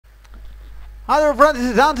Hi there friends,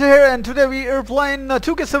 this is Dante here, and today we are playing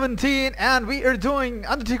 2K17 and we are doing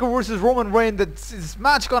Undertaker versus Roman Reigns. This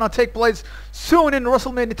match gonna take place soon in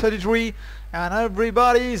WrestleMania 33 and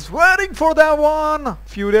everybody's waiting for that one.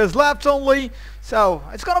 Few days left only, so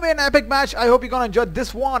it's gonna be an epic match. I hope you're gonna enjoy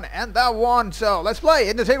this one and that one. So let's play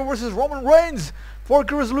Undertaker versus Roman Reigns.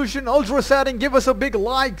 4K resolution, ultra setting. Give us a big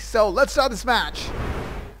like. So let's start this match.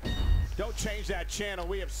 Don't change that channel.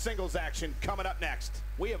 We have singles action coming up next.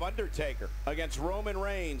 We have Undertaker against Roman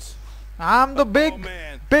Reigns. I'm the big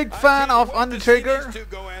fan of Undertaker,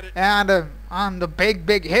 and I'm the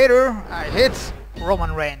big hater. I hate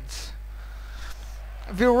Roman Reigns.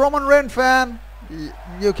 If you're a Roman Reigns fan,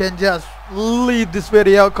 you can just leave this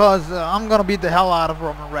video, cause I'm gonna beat the hell out of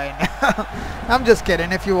Roman Reigns. I'm just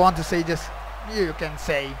kidding. If you want to say, you can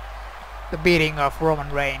say the beating of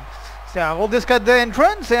Roman Reigns. So we'll just cut the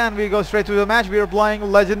entrance and we go straight to the match. We are playing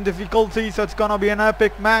Legend difficulty, so it's gonna be an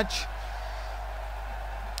epic match.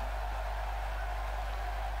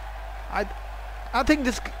 I think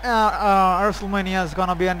this WrestleMania is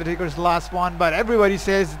gonna be Undertaker's last one, but everybody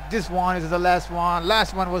says this one is the last one.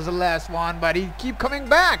 Last one was the last one, but he keep coming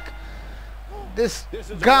back. This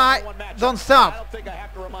guy don't stop.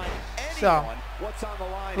 So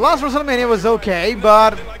last WrestleMania was okay,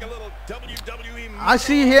 but I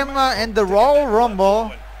see him in the Royal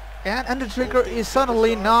Rumble, and Undertaker is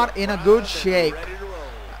suddenly not in a good shape.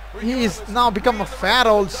 He is now become a fat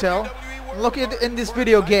also. Look at in this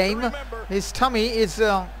video game, his tummy is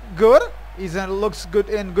good. He looks good,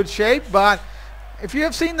 in good shape. But if you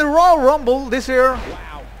have seen the Royal Rumble this year,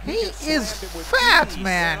 he is fat,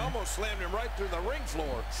 man.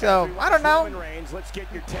 So I don't know.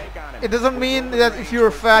 It doesn't mean that if you're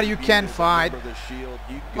fat you can't fight,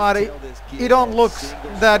 but he don't look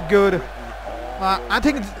that good. I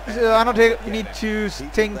think I don't need to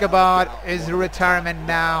think about his retirement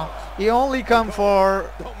now. He only come for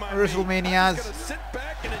WrestleManias.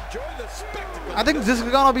 I think this is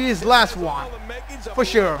gonna be his last one for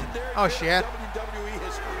sure. Oh shit!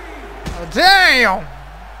 Oh damn!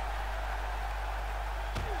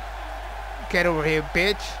 Get over here,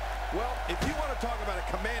 bitch. Well, if you want to talk about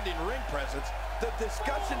a commanding ring presence, the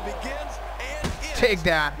discussion begins and ends Take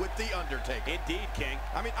that. with the Undertaker. Indeed, King.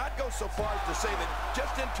 I mean, I'd go so far as to say that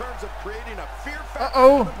just in terms of creating a fear factor.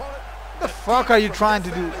 Uh-oh. What the fuck are you trying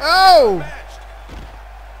to do? Oh!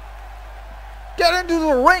 Get into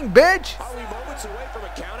the ring, bitch! Are we moments away from a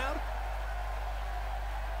countout?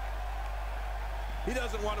 He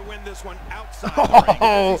doesn't want to win this one outside the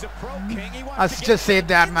ring. He's a pro king. He wants to just saved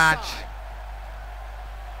that match.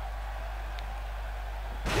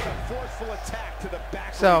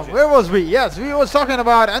 So where was we? Yes, we was talking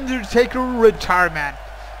about Undertaker retirement.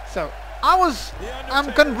 So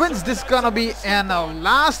I'm convinced this is gonna be an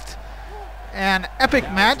last and epic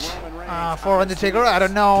match for Undertaker. I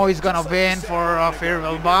don't know he's gonna win for a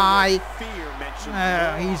farewell bye.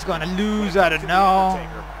 He's gonna lose. I don't know.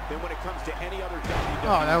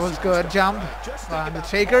 Oh, that was good jump by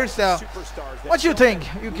Undertaker. So what you think?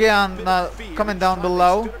 You can comment down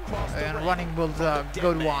below, and running will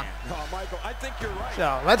good one.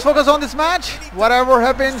 So let's focus on this match. Whatever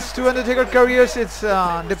happens to Undertaker careers, it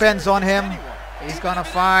depends on him. He's gonna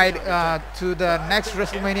fight to the next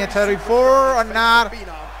WrestleMania 34 or not.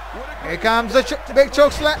 Here comes the big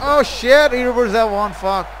choke slam. Oh shit, he reversed that one.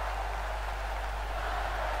 Fuck.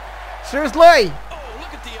 Seriously.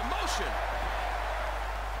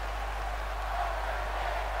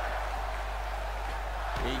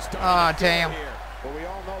 Oh damn. But we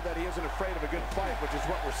all know that he isn't afraid of a good fight, which is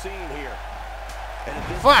what we're seeing here. And at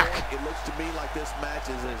this Fuck. point, it looks to me like this match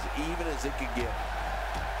is as even as it could get.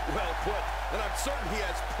 Well put, and I'm certain he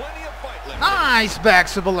has plenty of fight left. Nice back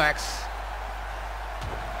suplex.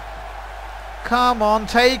 Come on,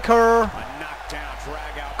 Taker. A knockdown,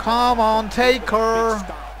 drag out. Come on, Taker.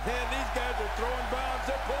 Man, these guys are throwing bombs.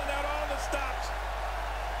 They're pulling out all the stops.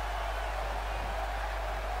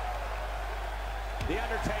 The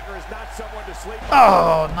Undertaker is not someone to sleep on.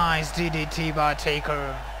 Oh, nice DDT by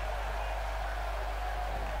Taker.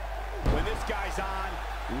 When this guy's on,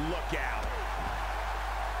 look out.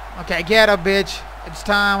 Okay, get up, bitch. It's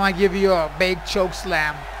time I give you a big choke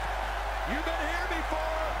slam. You've been here before.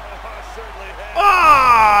 Oh, certainly have.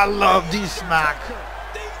 Ah, I love D-Smack.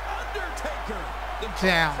 The Undertaker.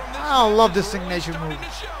 Damn, I love this signature move.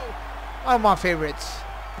 One of my favorites.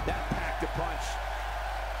 That packed a punch.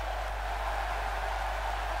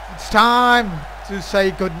 It's time to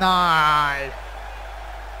say goodnight.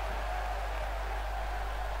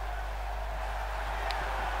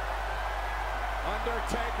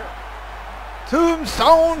 Undertaker.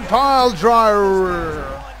 Tombstone pile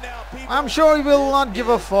driver. I'm sure he will not give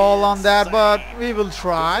a fall on that, but we will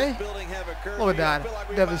try. Look at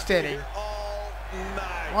that. Devastating.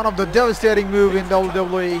 One of the devastating moves in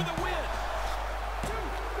WWE.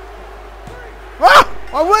 Ah!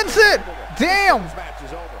 I wins it! Damn!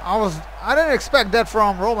 I didn't expect that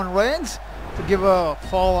from Roman Reigns to give a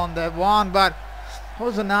fall on that one, but it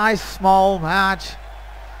was a nice small match.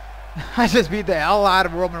 I just beat the hell out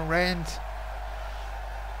of Roman Reigns.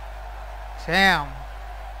 Damn.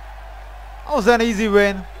 That was an easy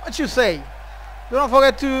win. What you say? Don't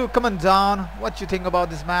forget to comment down what you think about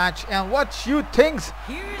this match and what you think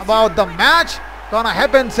about the match gonna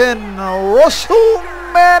happen in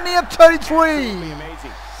WrestleMania 33.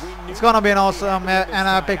 It's gonna be an awesome and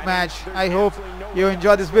epic match. I hope you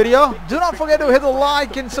enjoyed this video. Do not forget to hit the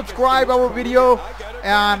like and subscribe our video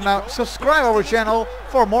and subscribe our channel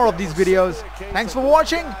for more of these videos. Thanks for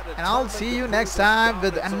watching, and I'll see you next time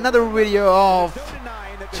with another video of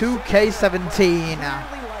 2K17.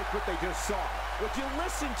 Would you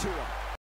listen to him?